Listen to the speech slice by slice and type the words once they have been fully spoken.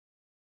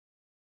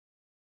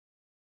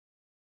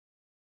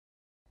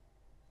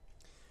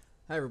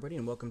Hi everybody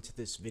and welcome to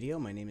this video.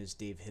 My name is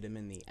Dave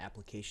Hideman, the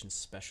Applications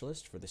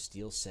Specialist for the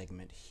Steel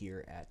segment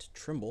here at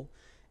Trimble.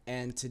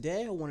 And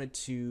today I wanted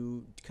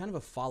to kind of a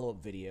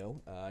follow-up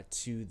video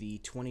to the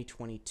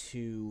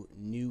 2022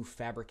 new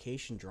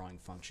fabrication drawing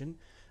function.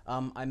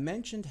 I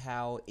mentioned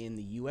how in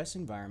the US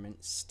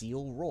environment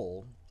steel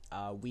roll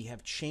we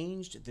have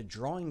changed the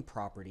drawing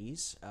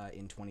properties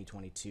in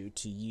 2022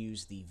 to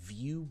use the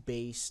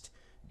view-based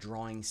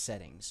drawing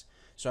settings.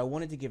 So I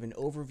wanted to give an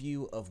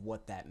overview of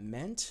what that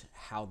meant,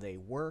 how they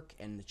work,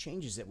 and the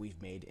changes that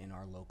we've made in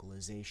our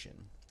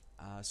localization.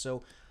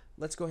 So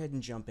let's go ahead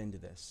and jump into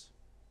this.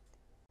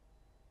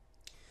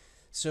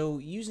 So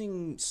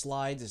using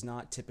slides is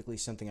not typically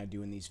something I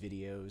do in these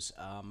videos,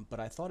 but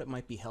I thought it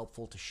might be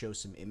helpful to show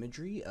some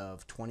imagery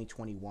of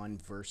 2021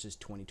 versus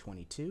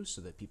 2022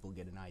 so that people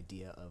get an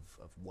idea of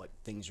what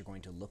things are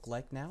going to look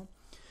like now.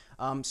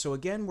 So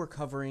again, we're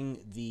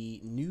covering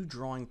the new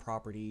drawing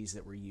properties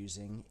that we're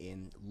using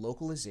in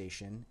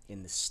localization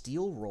in the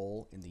steel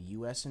roll in the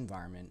US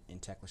environment in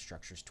Tekla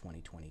Structures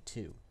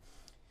 2022.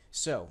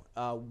 So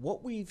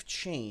what we've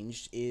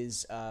changed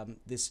is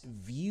this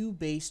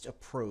view-based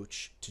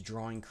approach to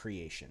drawing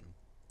creation.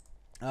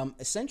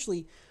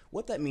 Essentially,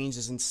 what that means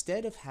is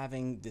instead of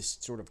having this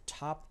sort of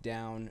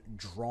top-down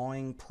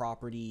drawing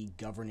property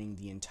governing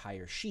the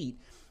entire sheet,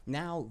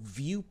 now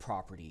view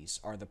properties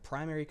are the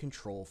primary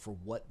control for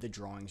what the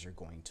drawings are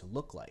going to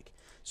look like.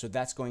 So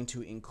that's going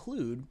to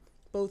include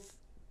both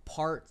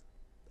part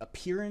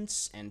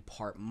appearance and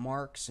part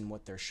marks and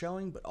what they're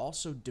showing, but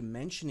also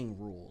dimensioning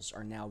rules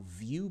are now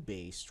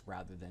view-based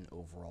rather than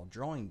overall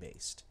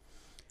drawing-based.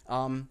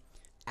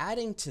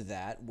 Adding to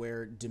that,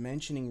 where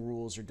dimensioning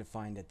rules are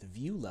defined at the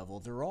view level,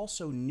 there are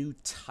also new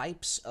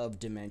types of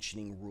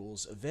dimensioning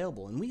rules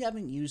available. And we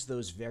haven't used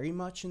those very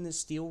much in this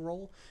steel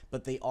roll,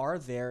 but they are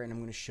there, and I'm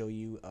going to show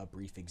you a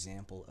brief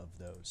example of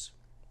those.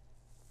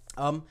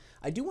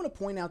 I do want to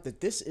point out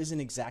that this isn't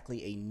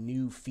exactly a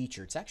new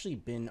feature. It's actually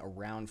been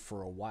around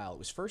for a while. It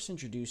was first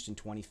introduced in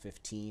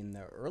 2015.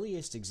 The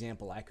earliest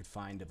example I could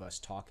find of us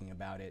talking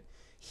about it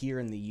here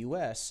in the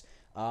US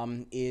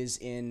is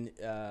in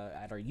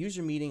at our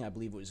user meeting. I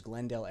believe it was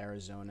Glendale,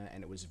 Arizona,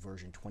 and it was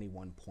version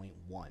 21.1.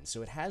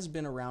 So it has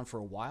been around for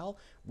a while.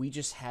 We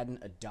just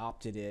hadn't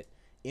adopted it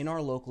in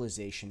our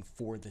localization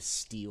for the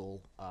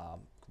steel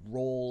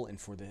roll and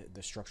for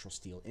the structural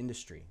steel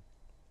industry.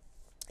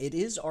 It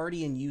is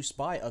already in use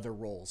by other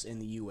rolls in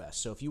the US.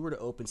 So if you were to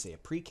open, say, a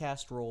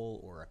precast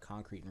roll or a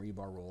concrete and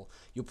rebar roll,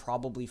 you'll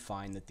probably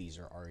find that these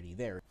are already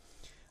there.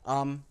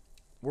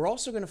 We're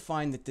also going to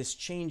find that this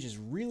change is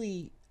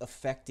really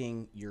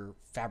affecting your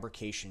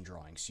fabrication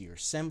drawings, so your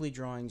assembly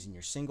drawings and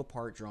your single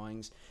part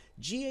drawings.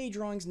 GA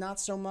drawings, not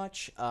so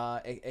much,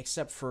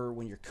 except for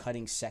when you're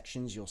cutting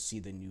sections, you'll see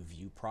the new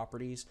view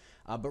properties.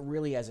 But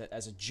really, as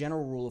a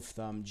general rule of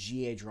thumb,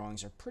 GA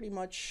drawings are pretty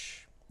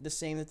much the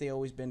same that they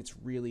always been. It's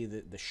really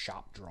the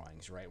shop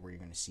drawings, right, where you're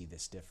going to see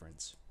this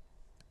difference.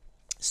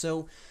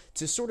 So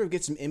to sort of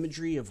get some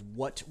imagery of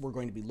what we're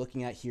going to be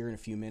looking at here in a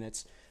few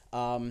minutes,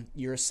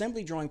 your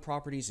assembly drawing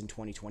properties in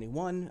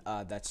 2021,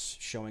 that's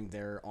showing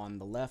there on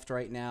the left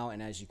right now,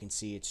 and as you can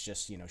see, it's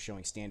just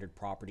showing standard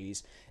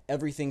properties.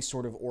 Everything's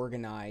sort of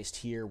organized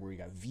here where we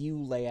got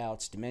view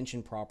layouts,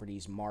 dimension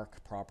properties,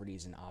 mark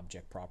properties, and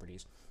object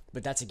properties,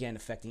 but that's again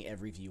affecting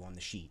every view on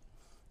the sheet.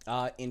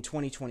 In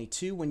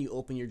 2022, when you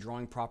open your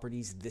drawing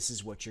properties, this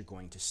is what you're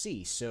going to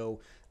see.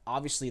 So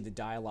obviously the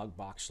dialog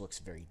box looks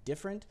very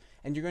different,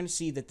 and you're going to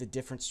see that the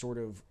different sort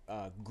of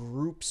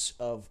groups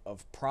of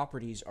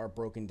properties are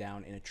broken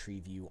down in a tree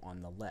view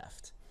on the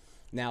left.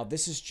 Now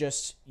this is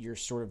just your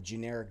sort of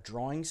generic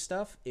drawing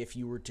stuff. If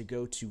you were to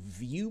go to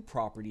view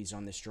properties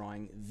on this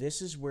drawing,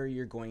 this is where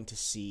you're going to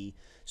see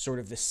sort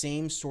of the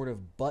same sort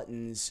of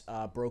buttons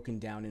broken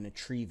down in a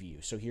tree view.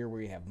 So here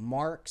where you have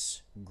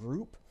marks,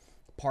 group,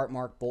 part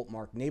mark, bolt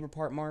mark, neighbor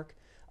part mark.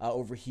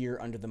 Over here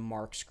under the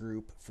marks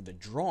group for the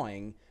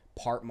drawing,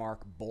 part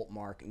mark, bolt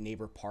mark,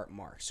 neighbor part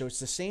mark. So it's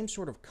the same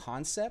sort of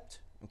concept,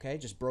 okay,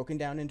 just broken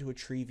down into a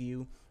tree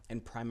view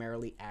and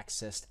primarily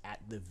accessed at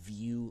the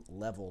view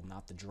level,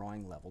 not the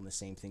drawing level. And the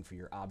same thing for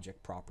your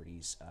object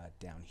properties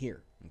down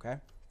here, okay?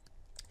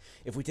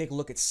 If we take a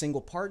look at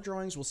single part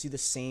drawings, we'll see the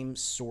same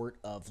sort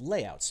of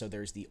layout. So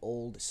there's the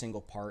old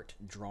single part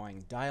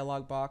drawing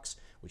dialog box,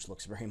 which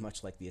looks very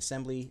much like the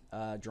assembly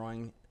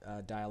drawing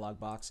dialog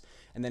box.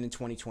 And then in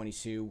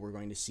 2022, we're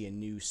going to see a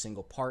new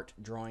single part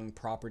drawing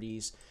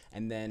properties,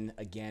 and then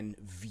again,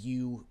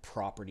 view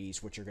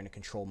properties, which are going to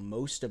control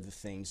most of the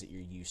things that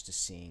you're used to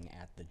seeing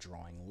at the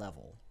drawing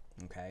level.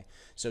 Okay,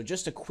 so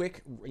just a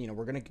quick,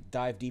 we're going to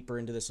dive deeper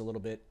into this a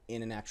little bit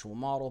in an actual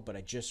model, but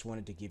I just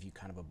wanted to give you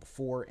kind of a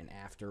before and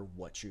after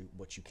what you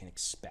can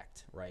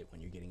expect, right,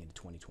 when you're getting into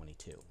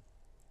 2022.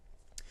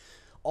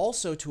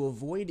 Also, to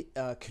avoid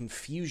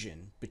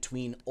confusion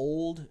between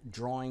old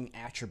drawing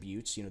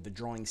attributes, the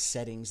drawing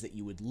settings that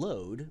you would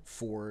load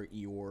for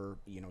your,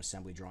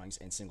 assembly drawings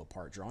and single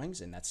part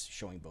drawings, and that's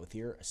showing both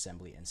here,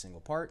 assembly and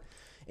single part.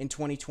 In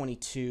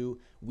 2022,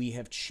 we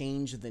have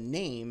changed the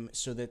name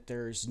so that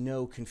there's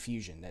no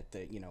confusion. That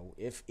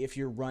if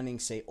you're running,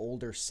 say,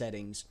 older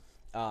settings,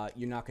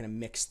 you're not going to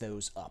mix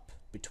those up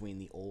between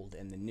the old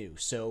and the new.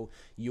 So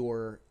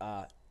your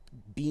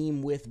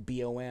beam with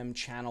BOM,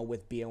 channel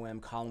with BOM,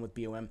 column with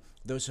BOM,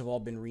 those have all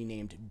been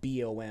renamed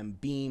BOM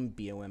beam,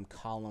 BOM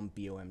column,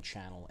 BOM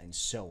channel, and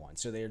so on.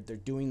 So they're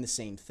doing the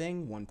same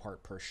thing, one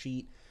part per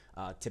sheet,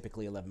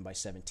 typically 11 by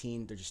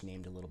 17. They're just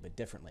named a little bit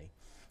differently.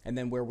 And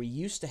then where we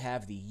used to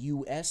have the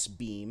US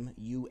beam,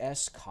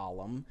 US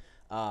column,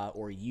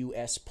 or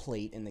US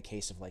plate in the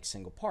case of like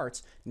single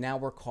parts, now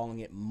we're calling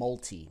it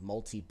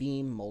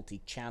multi-beam,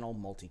 multi-channel,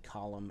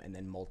 multi-column, and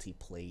then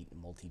multi-plate,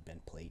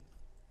 multi-bent plate.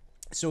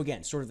 So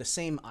again, sort of the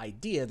same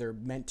idea. They're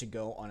meant to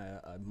go on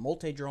a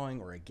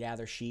multi-drawing or a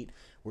gather sheet.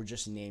 We're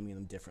just naming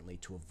them differently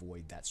to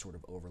avoid that sort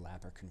of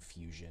overlap or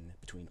confusion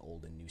between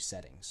old and new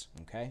settings.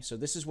 Okay, so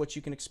this is what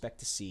you can expect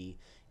to see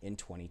in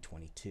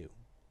 2022.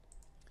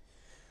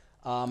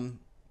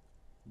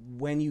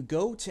 When you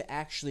go to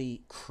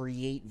actually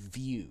create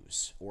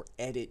views or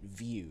edit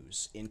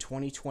views in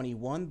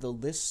 2021, the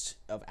list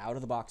of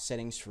out-of-the-box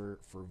settings for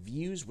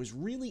views was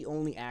really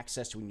only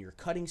accessed when you were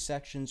cutting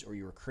sections or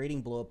you were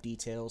creating blow-up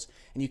details.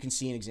 And you can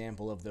see an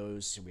example of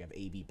those. So we have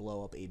AB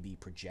blow-up, AB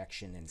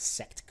projection, and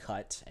sect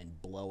cut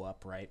and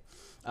blow-up, right?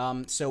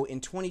 So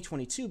in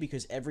 2022,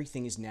 because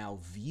everything is now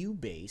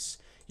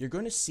view-based, you're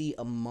going to see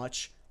a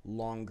much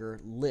longer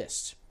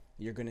list.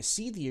 You're going to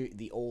see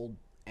the old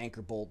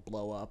anchor bolt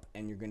blow up,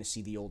 and you're going to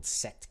see the old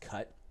sect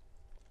cut,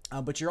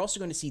 but you're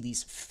also going to see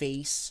these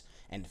face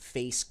and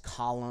face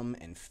column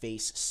and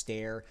face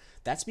stair.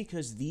 That's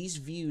because these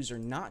views are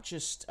not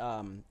just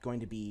going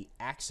to be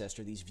accessed,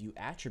 or these view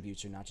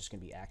attributes are not just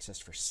going to be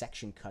accessed for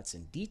section cuts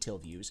and detail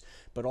views,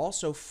 but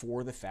also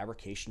for the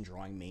fabrication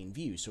drawing main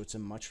view. So it's a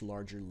much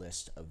larger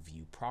list of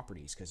view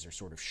properties because they're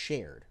sort of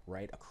shared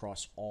right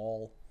across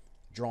all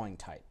drawing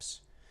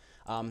types.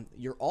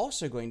 You're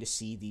also going to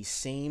see the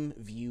same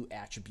view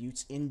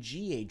attributes in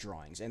GA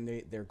drawings,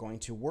 and they're going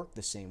to work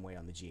the same way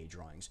on the GA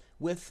drawings,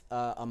 with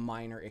a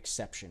minor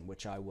exception,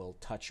 which I will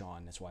touch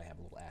on. That's why I have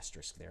a little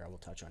asterisk there. I will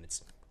touch on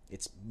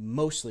it's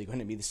mostly going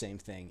to be the same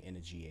thing in a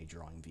GA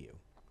drawing view.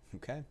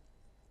 Okay.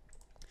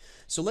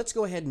 So let's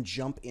go ahead and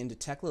jump into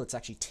Tekla. Let's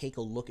actually take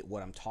a look at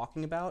what I'm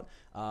talking about,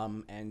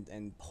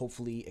 and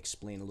hopefully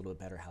explain a little bit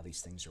better how these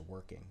things are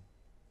working.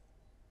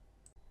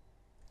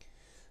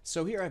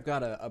 So here I've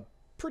got a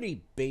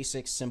pretty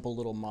basic, simple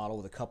little model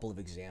with a couple of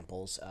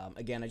examples.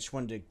 Again, I just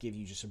wanted to give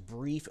you just a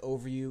brief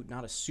overview,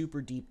 not a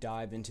super deep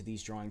dive into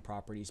these drawing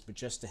properties, but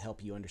just to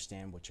help you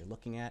understand what you're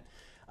looking at.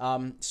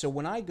 So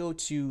when I go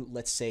to,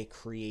 let's say,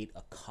 create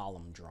a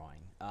column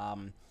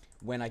drawing,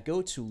 when I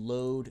go to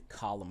load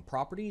column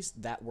properties,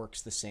 that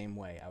works the same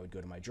way. I would go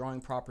to my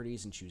drawing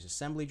properties and choose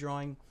assembly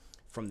drawing.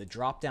 From the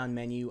drop-down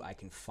menu, I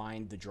can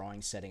find the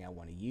drawing setting I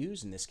want to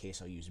use. In this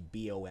case, I'll use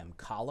BOM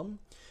column.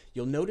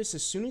 You'll notice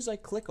as soon as I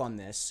click on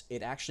this,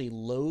 it actually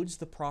loads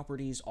the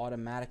properties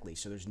automatically.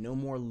 So there's no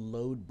more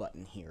load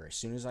button here. As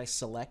soon as I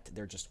select,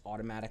 they're just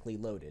automatically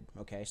loaded.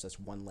 Okay, so that's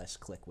one less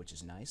click, which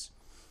is nice.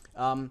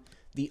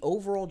 The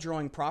overall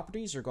drawing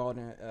properties are going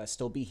to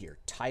still be here.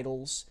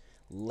 Titles,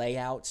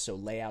 layout. So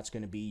layout's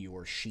going to be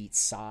your sheet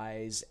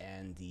size,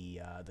 and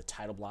the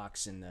title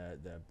blocks and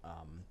the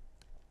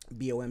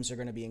BOMs are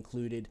going to be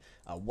included,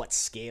 what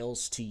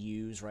scales to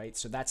use, right?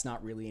 So that's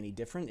not really any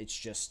different. It's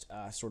just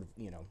sort of,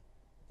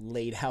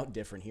 laid out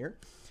different here.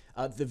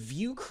 The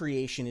view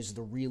creation is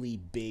the really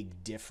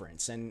big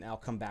difference, and I'll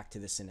come back to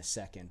this in a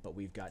second, but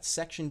we've got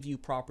section view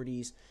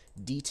properties,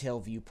 detail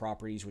view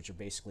properties, which are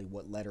basically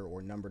what letter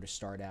or number to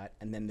start at,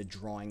 and then the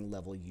drawing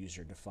level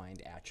user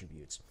defined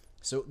attributes.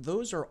 So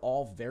those are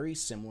all very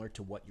similar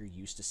to what you're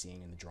used to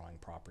seeing in the drawing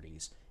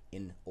properties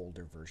in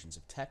older versions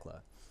of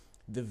Tekla.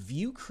 The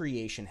view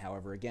creation,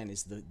 however, again,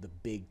 is the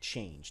big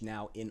change.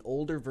 Now, in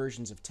older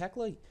versions of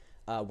Tekla,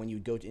 when you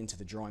would go into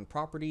the drawing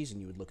properties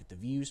and you would look at the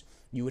views,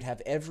 you would have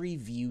every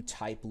view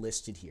type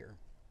listed here.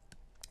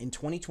 In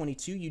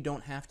 2022, you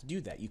don't have to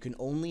do that. You can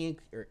only,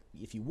 or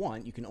if you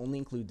want, you can only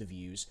include the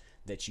views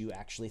that you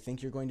actually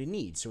think you're going to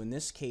need. So in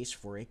this case,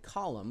 for a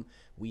column,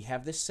 we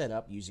have this set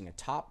up using a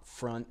top,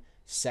 front,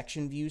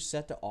 section view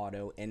set to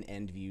auto, and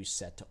end view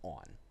set to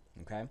on.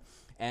 Okay?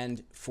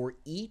 And for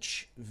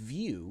each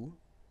view,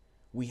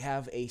 we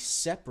have a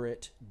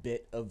separate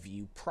bit of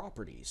view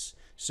properties.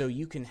 So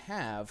you can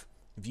have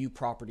view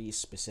properties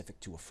specific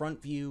to a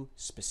front view,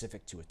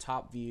 specific to a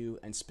top view,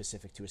 and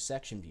specific to a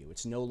section view.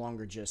 It's no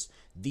longer just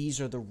these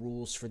are the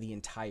rules for the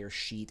entire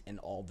sheet and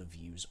all the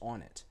views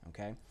on it,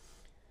 okay?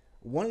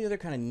 One of the other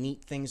kind of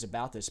neat things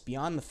about this,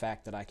 beyond the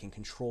fact that I can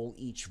control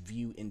each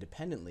view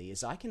independently,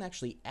 is I can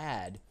actually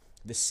add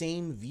the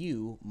same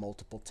view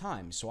multiple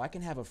times. So I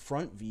can have a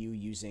front view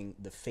using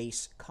the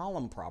face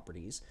column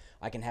properties.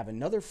 I can have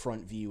another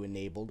front view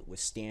enabled with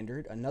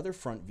standard, another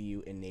front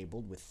view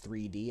enabled with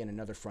 3D, and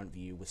another front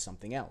view with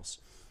something else.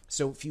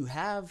 So if you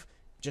have,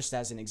 just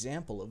as an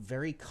example, a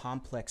very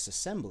complex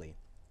assembly,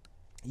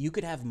 you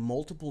could have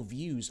multiple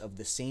views of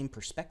the same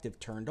perspective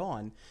turned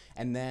on,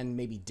 and then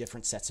maybe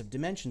different sets of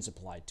dimensions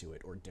applied to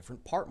it, or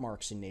different part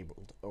marks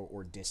enabled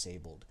or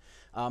disabled.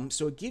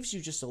 So it gives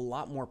you just a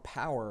lot more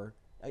power.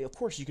 Of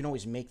course, you can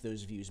always make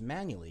those views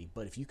manually,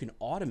 but if you can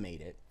automate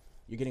it,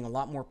 you're getting a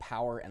lot more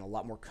power and a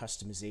lot more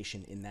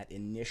customization in that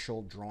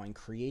initial drawing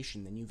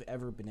creation than you've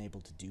ever been able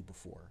to do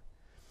before.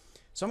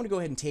 So I'm going to go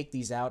ahead and take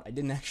these out. I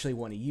didn't actually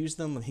want to use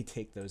them. Let me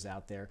take those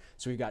out there.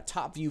 So we've got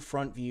top view,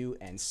 front view,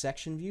 and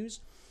section views.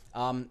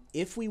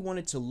 If we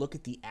wanted to look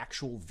at the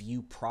actual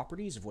view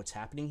properties of what's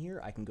happening here,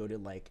 I can go to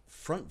like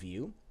front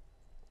view,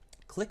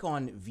 click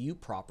on view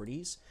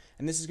properties,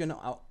 and this is going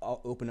to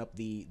open up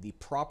the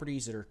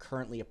properties that are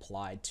currently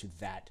applied to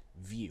that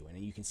view.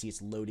 And you can see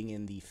it's loading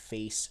in the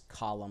face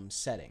column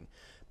setting.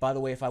 By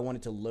the way, if I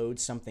wanted to load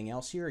something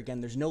else here,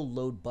 again, there's no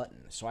load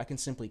button. So I can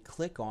simply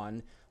click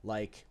on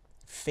like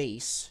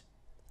face,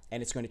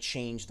 and it's going to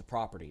change the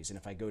properties. And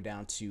if I go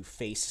down to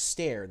face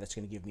stare, that's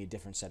going to give me a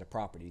different set of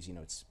properties. You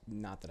know, it's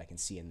not that I can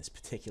see in this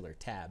particular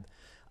tab,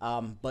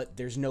 but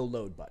there's no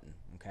load button,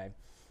 okay?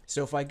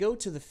 So if I go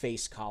to the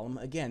face column,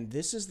 again,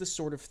 this is the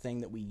sort of thing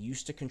that we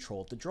used to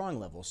control at the drawing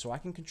level. So I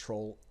can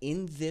control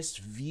in this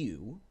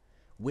view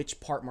which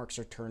part marks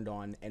are turned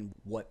on and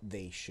what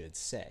they should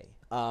say.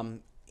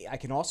 I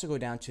can also go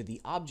down to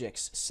the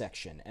objects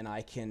section, and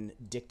I can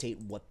dictate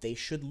what they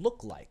should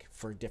look like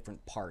for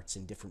different parts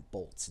and different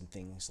bolts and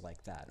things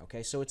like that.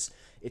 Okay, so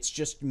it's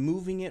just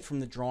moving it from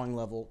the drawing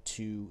level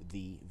to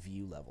the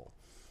view level.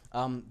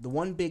 The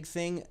one big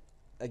thing,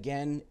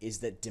 again, is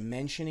that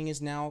dimensioning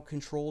is now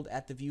controlled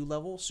at the view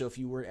level. So if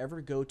you were to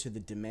ever go to the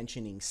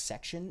dimensioning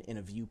section in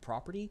a view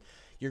property,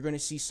 you're going to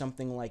see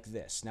something like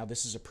this. Now,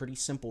 this is a pretty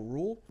simple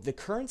rule. The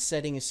current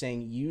setting is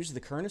saying use the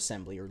current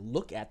assembly, or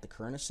look at the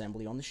current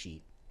assembly on the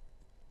sheet,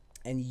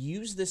 and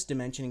use this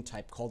dimensioning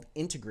type called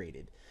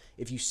integrated.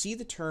 If you see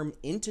the term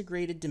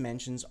integrated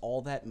dimensions,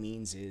 all that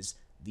means is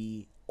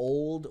the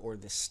old or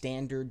the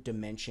standard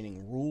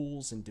dimensioning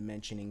rules and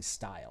dimensioning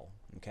style.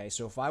 Okay,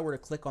 so if I were to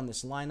click on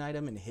this line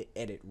item and hit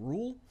edit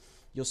rule,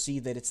 you'll see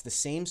that it's the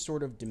same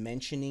sort of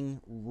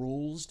dimensioning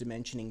rules,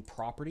 dimensioning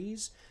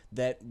properties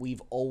that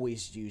we've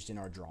always used in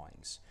our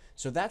drawings.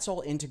 So that's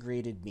all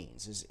integrated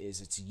means, is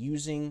it's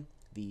using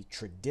the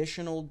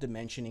traditional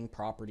dimensioning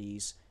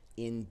properties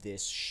in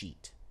this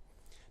sheet.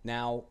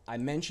 Now, I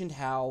mentioned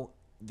how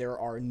there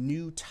are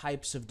new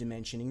types of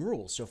dimensioning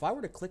rules. So if I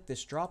were to click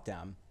this drop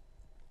down,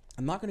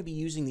 I'm not going to be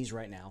using these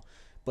right now,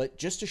 but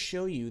just to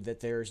show you that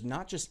there's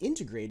not just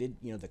integrated,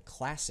 you know, the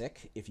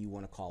classic, if you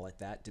want to call it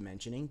that,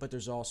 dimensioning, but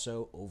there's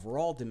also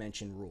overall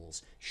dimension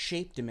rules,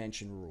 shape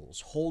dimension rules,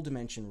 hole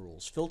dimension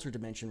rules, filter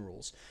dimension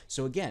rules.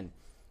 So again,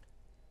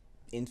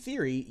 in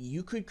theory,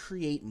 you could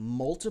create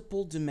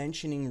multiple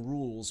dimensioning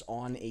rules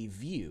on a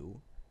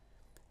view,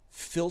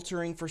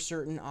 filtering for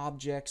certain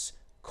objects,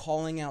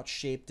 calling out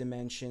shape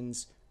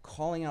dimensions,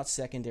 calling out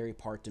secondary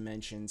part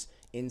dimensions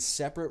in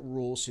separate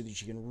rules so that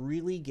you can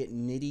really get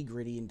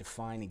nitty-gritty and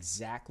define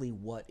exactly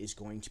what is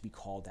going to be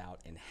called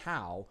out and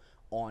how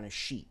on a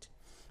sheet.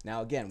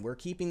 Now, again, we're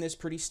keeping this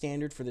pretty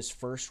standard for this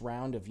first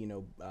round of,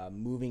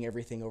 moving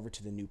everything over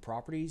to the new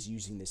properties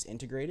using this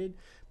integrated,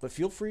 but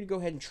feel free to go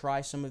ahead and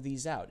try some of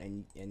these out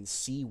and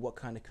see what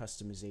kind of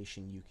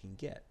customization you can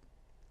get.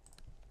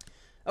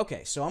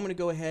 Okay, so I'm going to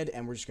go ahead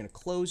and we're just going to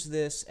close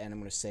this, and I'm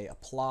going to say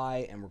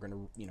apply, and we're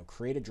going to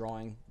create a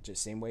drawing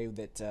just the same way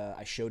that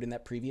I showed in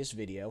that previous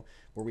video,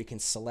 where we can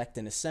select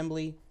an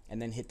assembly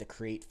and then hit the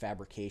create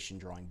fabrication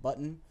drawing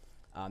button.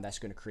 That's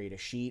going to create a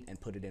sheet and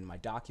put it in my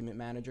document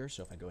manager.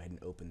 So if I go ahead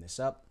and open this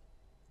up.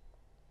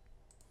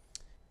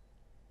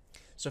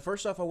 So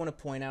first off, I want to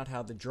point out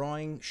how the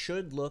drawing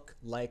should look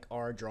like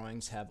our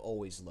drawings have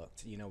always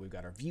looked. You know, we've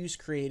got our views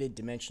created,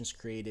 dimensions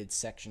created,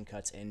 section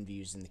cuts, end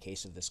views in the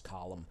case of this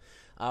column.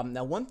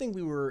 Now, one thing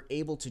we were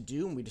able to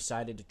do and we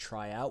decided to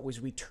try out was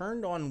we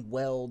turned on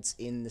welds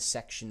in the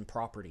section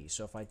properties.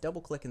 So if I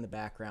double click in the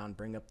background,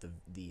 bring up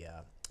the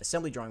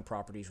assembly drawing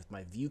properties with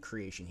my view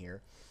creation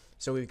here.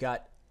 So we've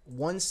got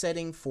one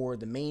setting for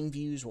the main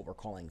views, what we're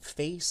calling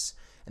face,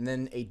 and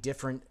then a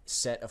different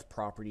set of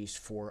properties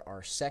for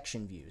our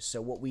section views.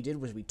 So what we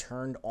did was we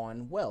turned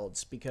on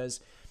welds,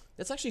 because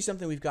that's actually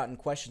something we've gotten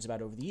questions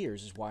about over the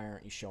years, is why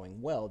aren't you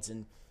showing welds?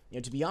 And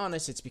to be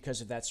honest, it's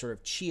because of that sort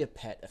of chia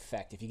pet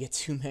effect if you get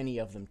too many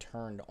of them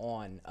turned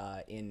on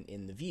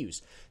in the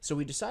views. So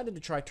we decided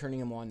to try turning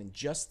them on in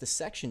just the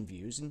section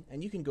views,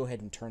 and you can go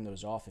ahead and turn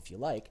those off if you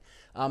like.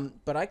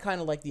 But I kind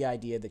of like the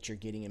idea that you're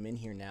getting them in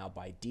here now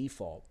by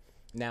default.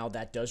 Now,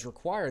 that does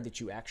require that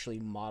you actually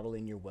model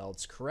in your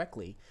welds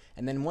correctly.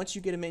 And then once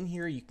you get them in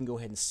here, you can go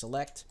ahead and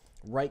select,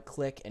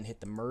 right-click, and hit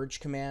the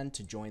merge command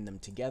to join them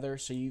together.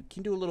 So you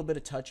can do a little bit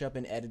of touch-up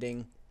and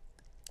editing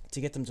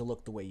to get them to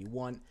look the way you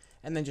want,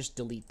 and then just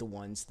delete the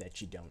ones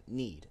that you don't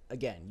need.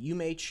 Again, you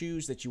may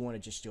choose that you want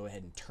to just go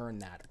ahead and turn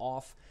that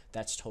off.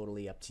 That's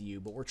totally up to you,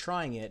 but we're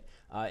trying it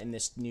in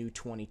this new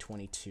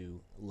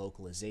 2022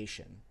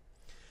 localization.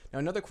 Now,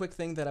 another quick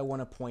thing that I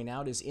want to point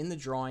out is in the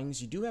drawings,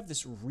 you do have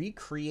this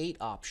recreate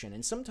option,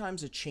 and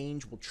sometimes a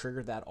change will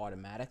trigger that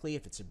automatically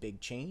if it's a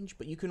big change,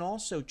 but you can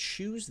also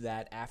choose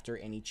that after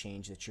any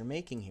change that you're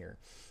making here.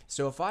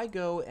 So if I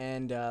go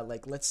and,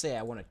 like, let's say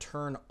I want to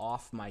turn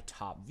off my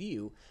top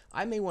view,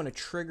 I may want to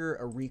trigger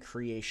a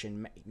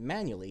recreation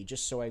manually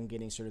just so I'm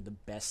getting sort of the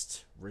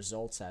best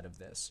results out of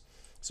this.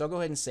 So I'll go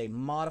ahead and say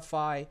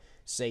modify,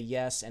 say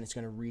yes, and it's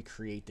going to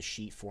recreate the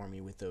sheet for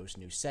me with those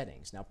new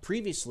settings. Now,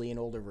 previously in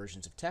older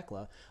versions of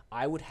Tekla,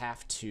 I would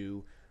have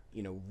to,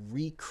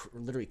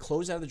 literally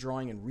close out of the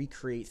drawing and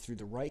recreate through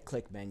the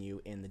right-click menu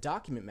in the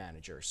document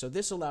manager. So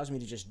this allows me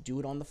to just do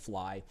it on the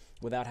fly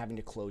without having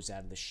to close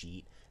out of the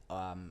sheet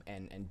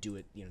and do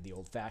it, the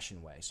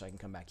old-fashioned way. So I can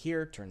come back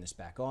here, turn this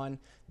back on.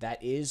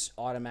 That is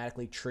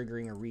automatically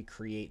triggering a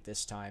recreate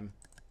this time.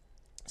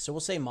 So we'll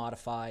say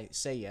modify,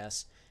 say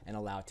yes, and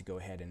allow it to go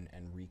ahead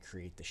and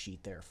recreate the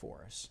sheet there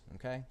for us.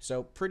 Okay,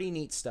 so pretty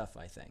neat stuff,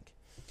 I think.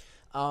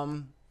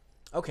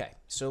 Okay,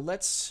 so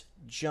let's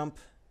jump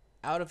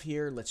out of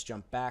here. Let's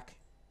jump back,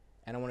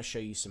 and I want to show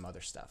you some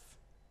other stuff.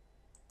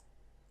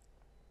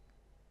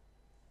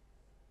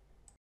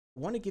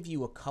 I want to give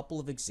you a couple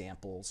of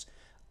examples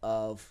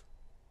of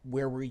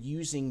where we're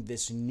using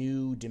this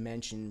new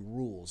dimension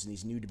rules and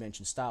these new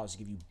dimension styles to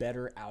give you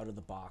better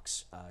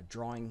out-of-the-box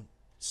drawing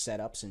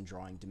setups and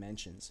drawing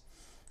dimensions.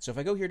 So if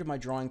I go here to my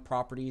drawing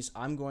properties,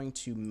 I'm going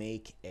to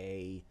make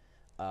a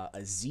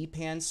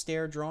Z-pan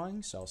stair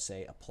drawing. So I'll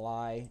say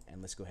apply,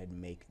 and let's go ahead and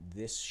make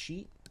this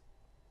sheet.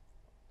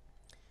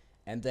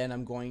 And then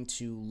I'm going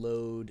to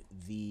load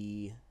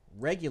the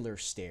regular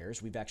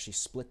stairs. We've actually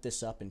split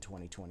this up in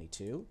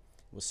 2022.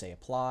 We'll say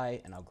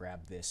apply, and I'll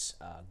grab this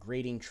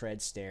grading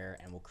tread stair,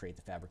 and we'll create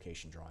the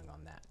fabrication drawing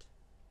on that.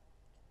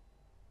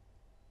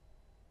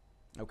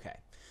 Okay,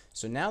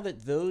 so now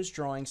that those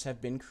drawings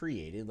have been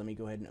created, let me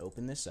go ahead and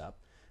open this up.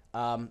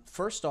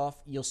 First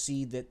off, you'll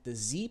see that the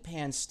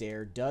Z-pan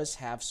stair does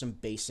have some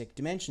basic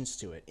dimensions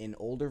to it. In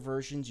older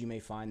versions, you may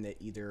find that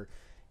either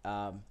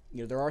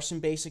there are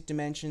some basic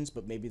dimensions,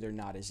 but maybe they're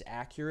not as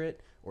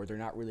accurate, or they're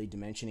not really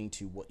dimensioning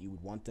to what you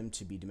would want them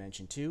to be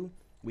dimensioned to.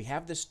 We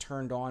have this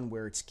turned on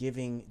where it's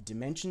giving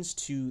dimensions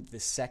to the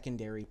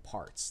secondary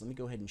parts. Let me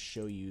go ahead and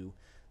show you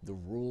the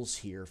rules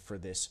here for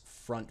this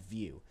front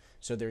view.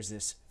 So there's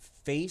this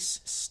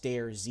face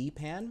stair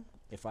Z-pan.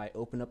 If I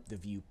open up the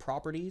view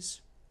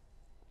properties,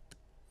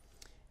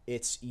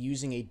 it's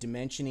using a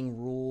dimensioning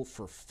rule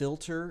for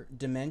filter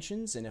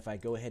dimensions, and if I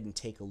go ahead and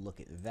take a look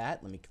at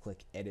that, let me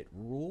click edit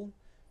rule.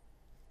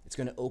 It's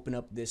going to open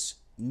up this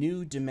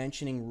new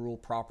dimensioning rule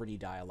property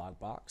dialog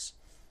box.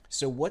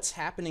 So what's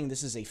happening,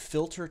 this is a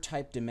filter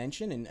type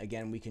dimension, and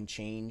again we can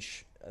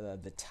change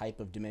the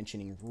type of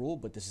dimensioning rule,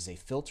 but this is a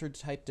filtered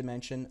type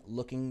dimension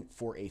looking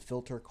for a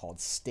filter called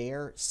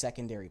stair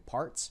secondary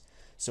parts.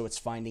 So it's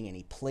finding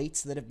any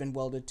plates that have been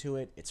welded to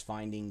it, it's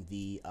finding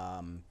the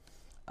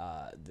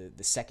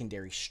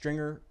secondary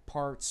stringer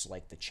parts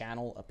like the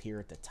channel up here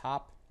at the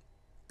top.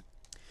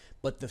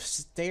 But the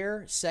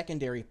stair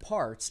secondary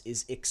parts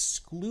is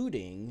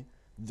excluding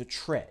the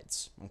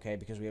treads, okay,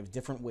 because we have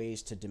different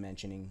ways to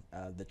dimensioning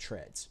the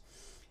treads.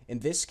 In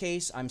this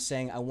case, I'm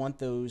saying I want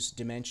those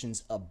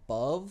dimensions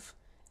above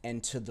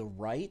and to the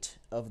right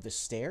of the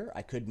stair.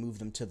 I could move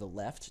them to the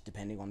left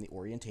depending on the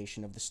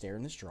orientation of the stair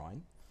in this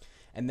drawing.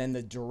 And then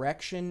the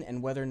direction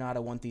and whether or not I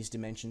want these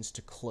dimensions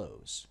to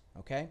close.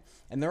 Okay,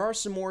 and there are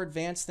some more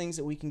advanced things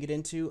that we can get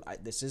into.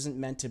 This isn't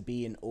meant to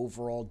be an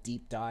overall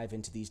deep dive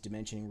into these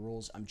dimensioning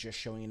rules. I'm just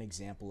showing an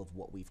example of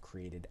what we've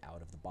created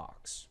out of the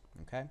box.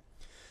 Okay,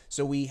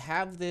 so we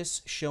have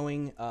this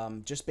showing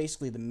just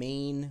basically the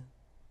main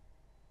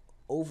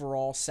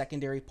overall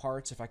secondary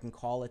parts, if I can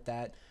call it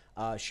that,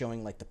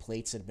 showing like the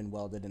plates that have been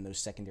welded in those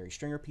secondary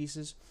stringer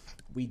pieces.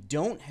 We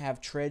don't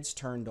have treads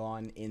turned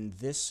on in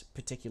this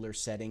particular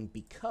setting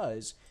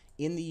because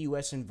in the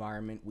US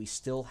environment we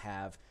still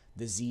have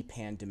the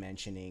Z-pan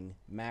dimensioning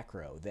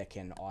macro that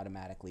can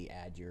automatically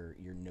add your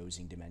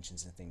nosing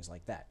dimensions and things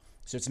like that.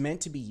 So it's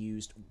meant to be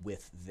used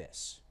with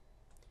this.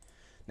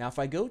 Now if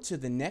I go to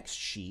the next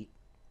sheet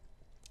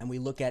and we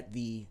look at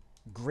the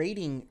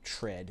grading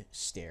tread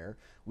stair,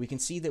 we can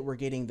see that we're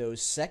getting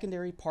those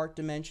secondary part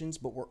dimensions,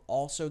 but we're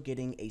also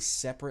getting a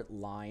separate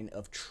line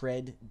of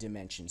tread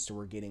dimensions. So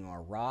we're getting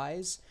our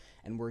rise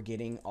and we're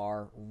getting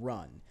our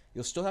run.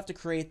 You'll still have to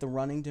create the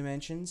running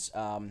dimensions,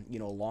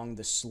 along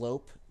the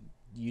slope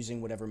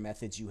using whatever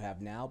methods you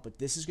have now, but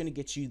this is going to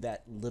get you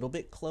that little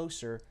bit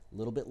closer, a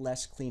little bit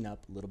less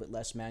cleanup, a little bit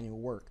less manual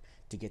work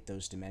to get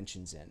those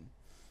dimensions in.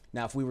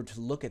 Now, if we were to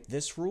look at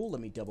this rule,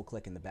 let me double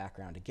click in the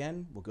background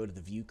again. We'll go to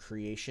the view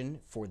creation.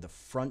 For the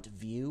front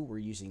view, we're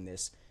using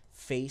this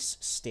face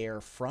stair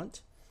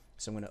front.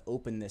 So I'm going to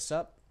open this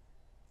up.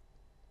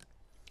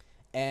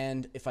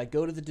 And if I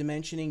go to the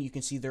dimensioning, you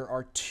can see there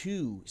are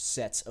two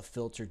sets of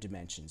filter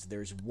dimensions.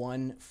 There's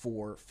one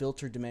for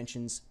filter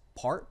dimensions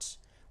parts,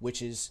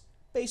 which is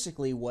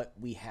basically what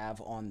we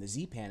have on the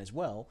Z-Pan as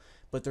well,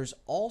 but there's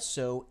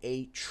also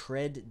a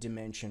tread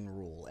dimension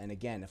rule. And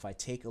again, if I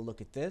take a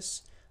look at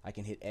this, I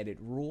can hit edit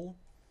rule.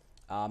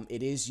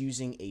 It is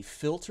using a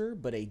filter,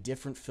 but a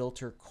different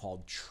filter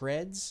called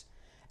treads.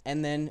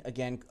 And then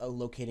again,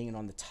 locating it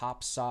on the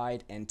top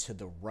side and to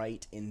the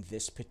right in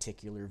this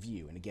particular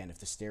view. And again, if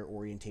the stair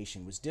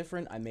orientation was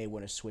different, I may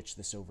want to switch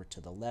this over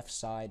to the left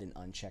side and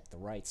uncheck the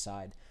right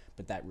side,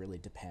 but that really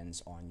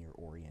depends on your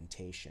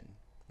orientation.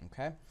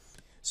 Okay,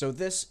 so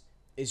this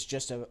is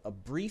just a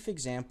brief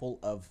example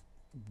of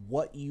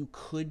what you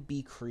could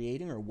be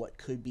creating or what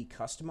could be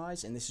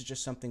customized, and this is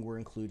just something we're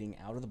including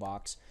out of the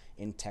box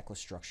in Tekla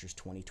Structures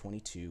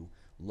 2022,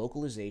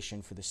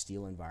 localization for the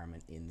steel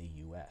environment in the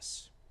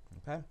US.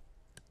 Okay.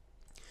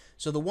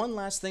 So the one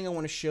last thing I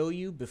want to show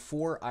you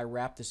before I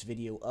wrap this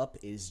video up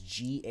is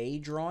GA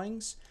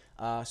drawings.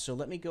 So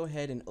let me go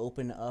ahead and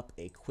open up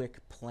a quick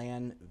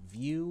plan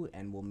view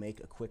and we'll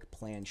make a quick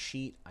plan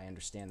sheet. I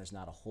understand there's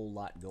not a whole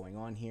lot going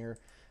on here.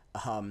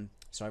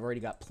 So I've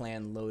already got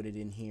plan loaded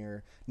in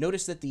here.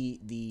 Notice that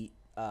the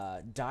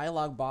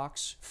dialog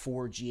box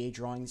for GA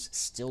drawings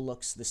still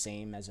looks the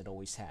same as it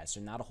always has.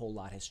 So not a whole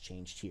lot has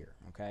changed here.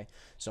 Okay.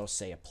 So I'll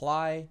say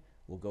apply.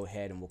 We'll go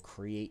ahead and we'll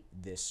create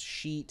this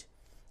sheet.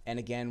 And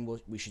again,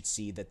 we should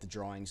see that the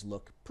drawings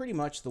look pretty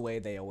much the way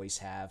they always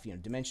have. You know,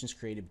 dimensions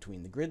created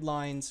between the grid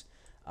lines.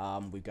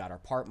 We've got our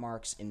part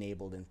marks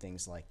enabled and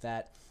things like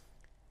that.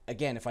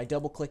 Again, if I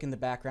double click in the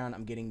background,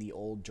 I'm getting the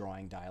old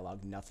drawing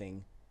dialog.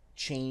 Nothing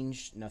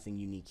changed, nothing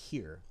unique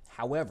here.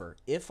 However,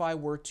 if I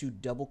were to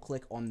double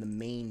click on the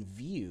main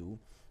view,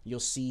 you'll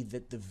see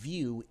that the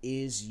view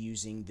is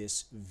using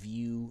this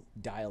view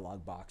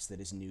dialog box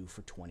that is new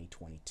for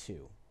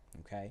 2022.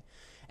 Okay,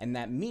 and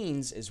that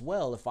means as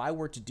well, if I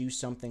were to do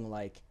something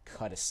like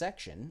cut a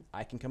section,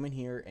 I can come in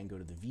here and go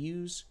to the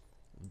views,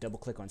 double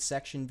click on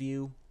section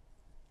view.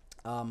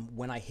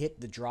 When I hit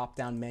the drop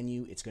down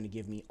menu, it's going to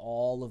give me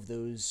all of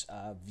those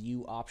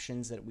view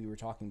options that we were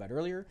talking about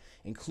earlier,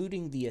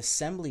 including the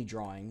assembly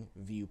drawing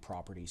view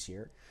properties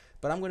here.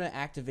 But I'm going to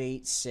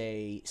activate,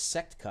 say,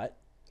 sect cut,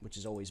 which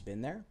has always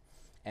been there,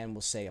 and we'll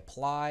say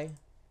apply,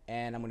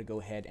 and I'm going to go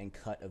ahead and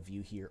cut a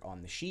view here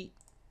on the sheet.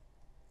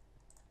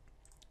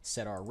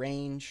 Set our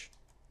range,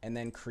 and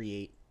then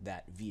create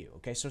that view.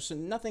 Okay, so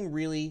nothing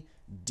really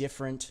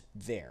different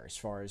there as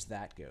far as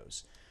that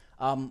goes.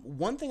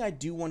 One thing I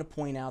do want to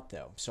point out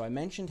though, so I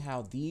mentioned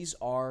how these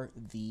are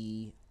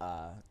the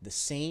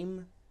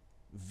same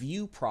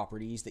view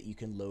properties that you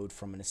can load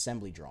from an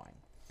assembly drawing.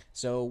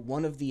 So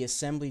one of the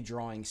assembly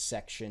drawing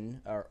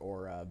section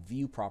or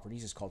view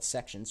properties is called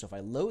section. So if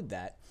I load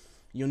that,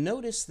 you'll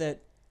notice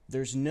that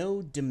there's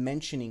no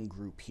dimensioning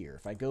group here.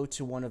 If I go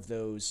to one of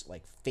those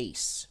like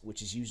face,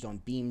 which is used on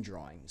beam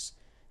drawings,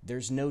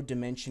 there's no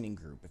dimensioning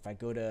group. If I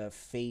go to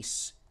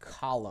face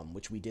column,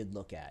 which we did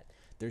look at,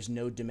 there's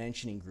no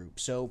dimensioning group.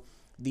 So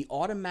the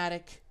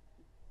automatic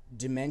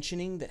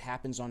dimensioning that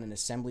happens on an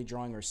assembly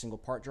drawing or a single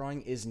part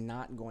drawing is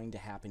not going to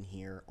happen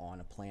here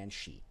on a plan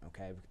sheet.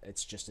 Okay,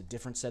 it's just a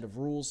different set of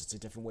rules. It's a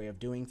different way of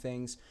doing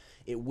things.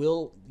 It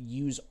will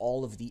use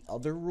all of the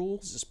other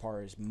rules as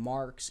far as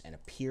marks and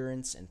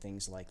appearance and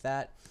things like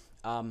that,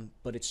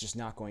 but it's just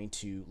not going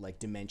to like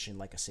dimension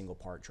like a single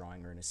part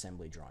drawing or an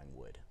assembly drawing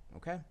would.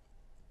 Okay,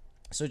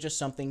 so just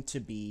something to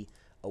be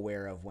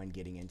aware of when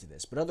getting into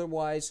this, but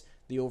otherwise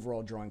the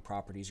overall drawing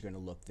properties are going to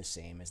look the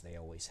same as they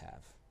always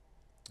have.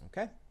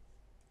 Okay,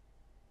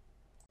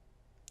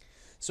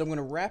 so I'm going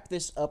to wrap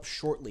this up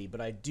shortly,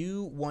 but I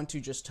do want to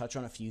just touch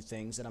on a few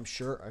things that I'm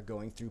sure are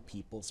going through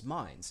people's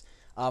minds.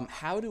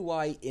 How do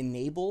I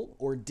enable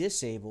or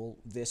disable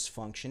this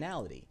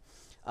functionality?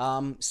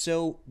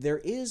 So there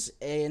is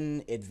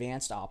an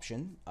advanced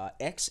option,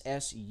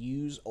 XS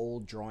Use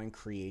Old Drawing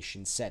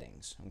Creation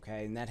Settings,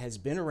 okay, and that has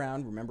been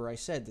around. Remember I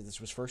said that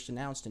this was first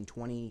announced in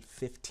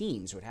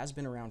 2015, so it has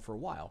been around for a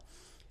while.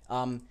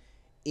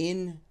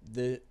 In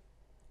the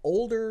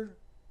older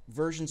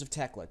versions of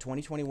Tekla,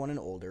 2021 and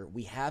older,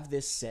 we have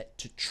this set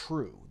to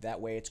true. That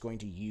way it's going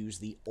to use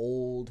the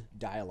old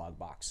dialog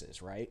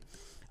boxes, right?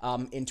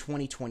 In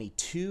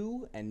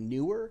 2022 and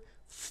newer,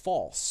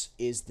 false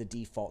is the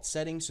default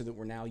setting, so that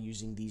we're now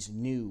using these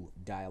new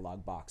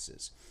dialog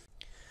boxes.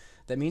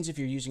 That means if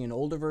you're using an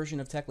older version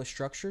of Tekla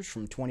Structures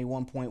from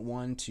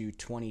 21.1 to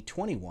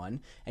 2021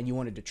 and you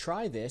wanted to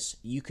try this,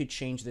 you could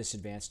change this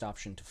advanced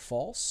option to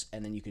false,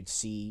 and then you could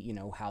see, you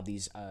know, how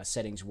these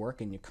settings work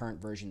in your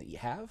current version that you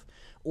have.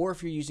 Or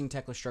if you're using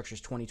Tekla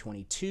Structures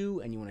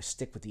 2022 and you want to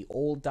stick with the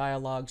old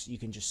dialogues, you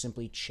can just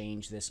simply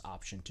change this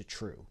option to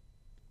true.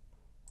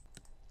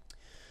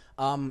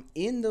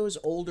 In those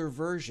older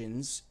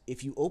versions,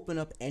 if you open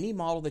up any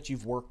model that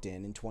you've worked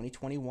in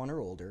 2021 or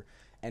older,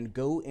 and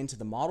go into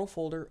the model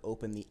folder,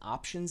 open the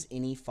options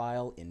ini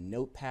file in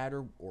Notepad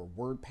or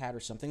WordPad or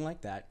something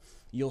like that,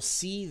 you'll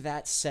see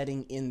that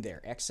setting in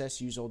there.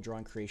 XS Use Old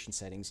Drawing Creation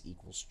Settings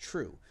equals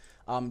true.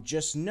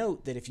 Just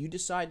note that if you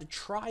decide to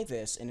try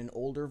this in an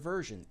older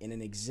version, in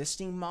an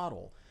existing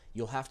model,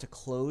 you'll have to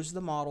close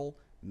the model,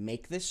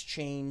 make this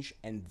change,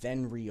 and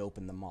then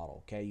reopen the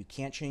model. Okay, you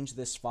can't change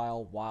this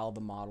file while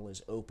the model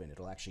is open.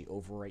 It'll actually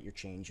overwrite your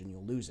change and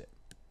you'll lose it.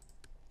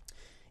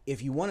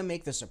 If you want to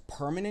make this a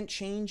permanent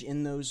change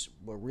in those,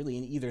 well, really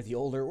in either the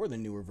older or the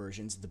newer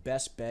versions, the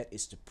best bet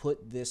is to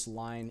put this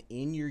line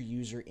in your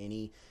user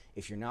ini.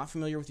 If you're not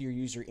familiar with your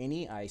user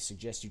ini, I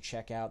suggest you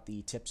check out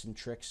the tips and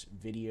tricks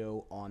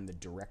video on the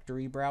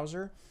directory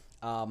browser,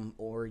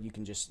 or you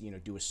can just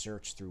do a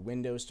search through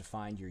Windows to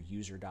find your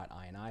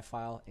user.ini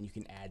file, and you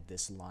can add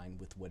this line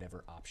with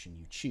whatever option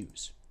you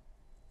choose.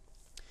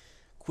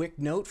 Quick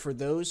note for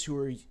those who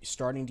are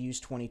starting to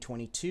use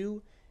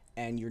 2022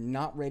 and you're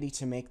not ready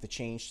to make the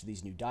change to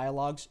these new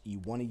dialogues, you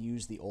want to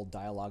use the old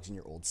dialogues in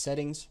your old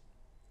settings.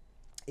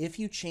 If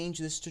you change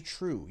this to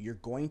true, you're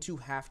going to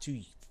have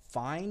to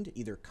find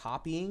either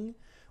copying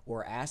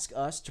or ask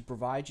us to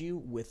provide you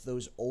with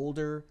those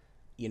older,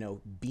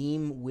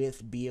 Beam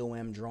with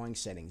BOM drawing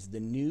settings. The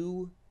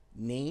new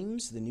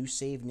names, the new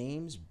save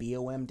names,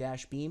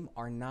 BOM-Beam,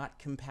 are not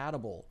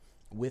compatible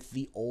with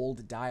the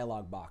old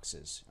dialog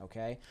boxes,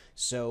 okay?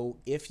 So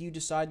if you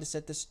decide to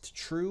set this to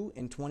true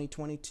in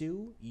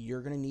 2022, you're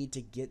gonna need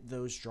to get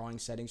those drawing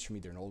settings from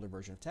either an older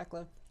version of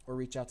Tekla or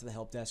reach out to the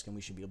help desk and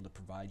we should be able to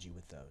provide you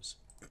with those.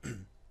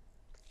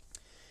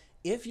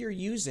 If you're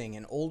using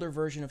an older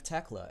version of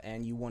Tekla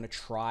and you wanna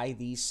try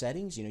these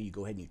settings, you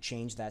go ahead and you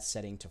change that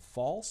setting to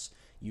false,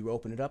 you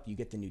open it up, you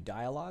get the new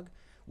dialog.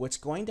 What's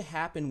going to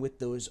happen with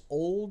those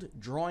old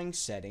drawing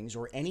settings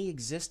or any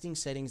existing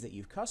settings that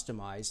you've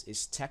customized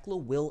is Tekla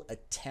will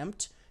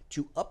attempt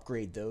to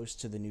upgrade those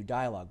to the new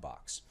dialog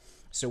box.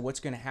 So what's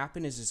going to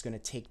happen is it's going to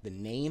take the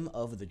name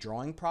of the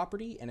drawing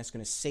property and it's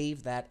going to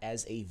save that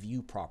as a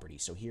view property.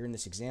 So here in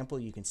this example,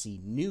 you can see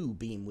new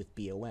beam with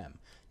BOM,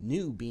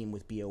 new beam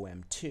with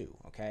BOM2,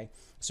 okay?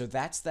 So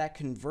that's that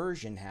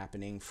conversion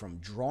happening from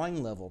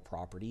drawing level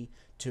property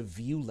to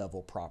view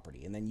level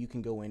property. And then you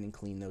can go in and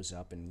clean those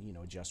up and,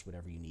 adjust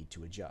whatever you need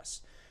to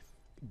adjust.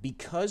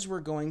 Because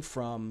we're going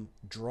from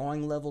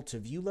drawing level to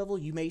view level,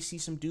 you may see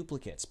some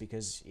duplicates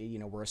because,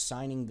 we're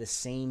assigning the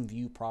same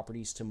view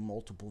properties to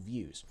multiple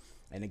views.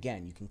 And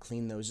again, you can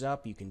clean those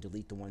up, you can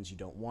delete the ones you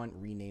don't want,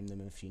 rename them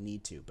if you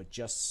need to, but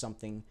just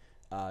something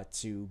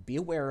to be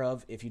aware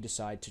of if you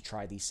decide to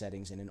try these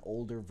settings in an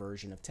older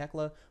version of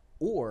Tekla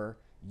or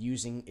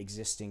using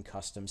existing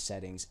custom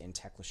settings in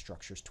Tekla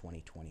Structures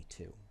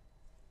 2022.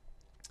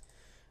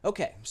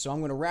 Okay, so I'm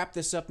going to wrap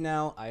this up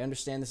now. I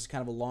understand this is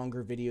kind of a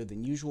longer video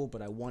than usual,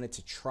 but I wanted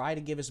to try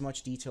to give as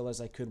much detail as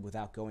I could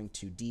without going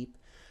too deep.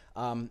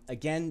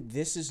 Again,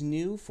 this is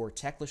new for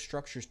Tekla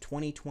Structures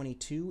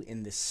 2022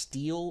 in the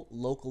steel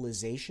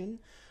localization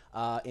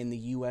in the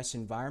US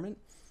environment.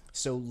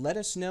 So let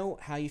us know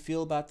how you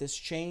feel about this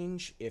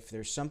change, if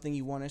there's something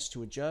you want us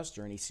to adjust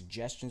or any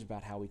suggestions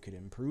about how we could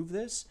improve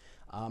this.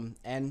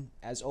 And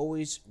as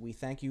always, we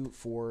thank you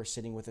for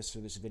sitting with us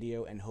through this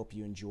video and hope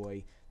you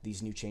enjoy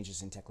these new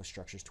changes in Tekla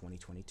Structures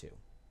 2022.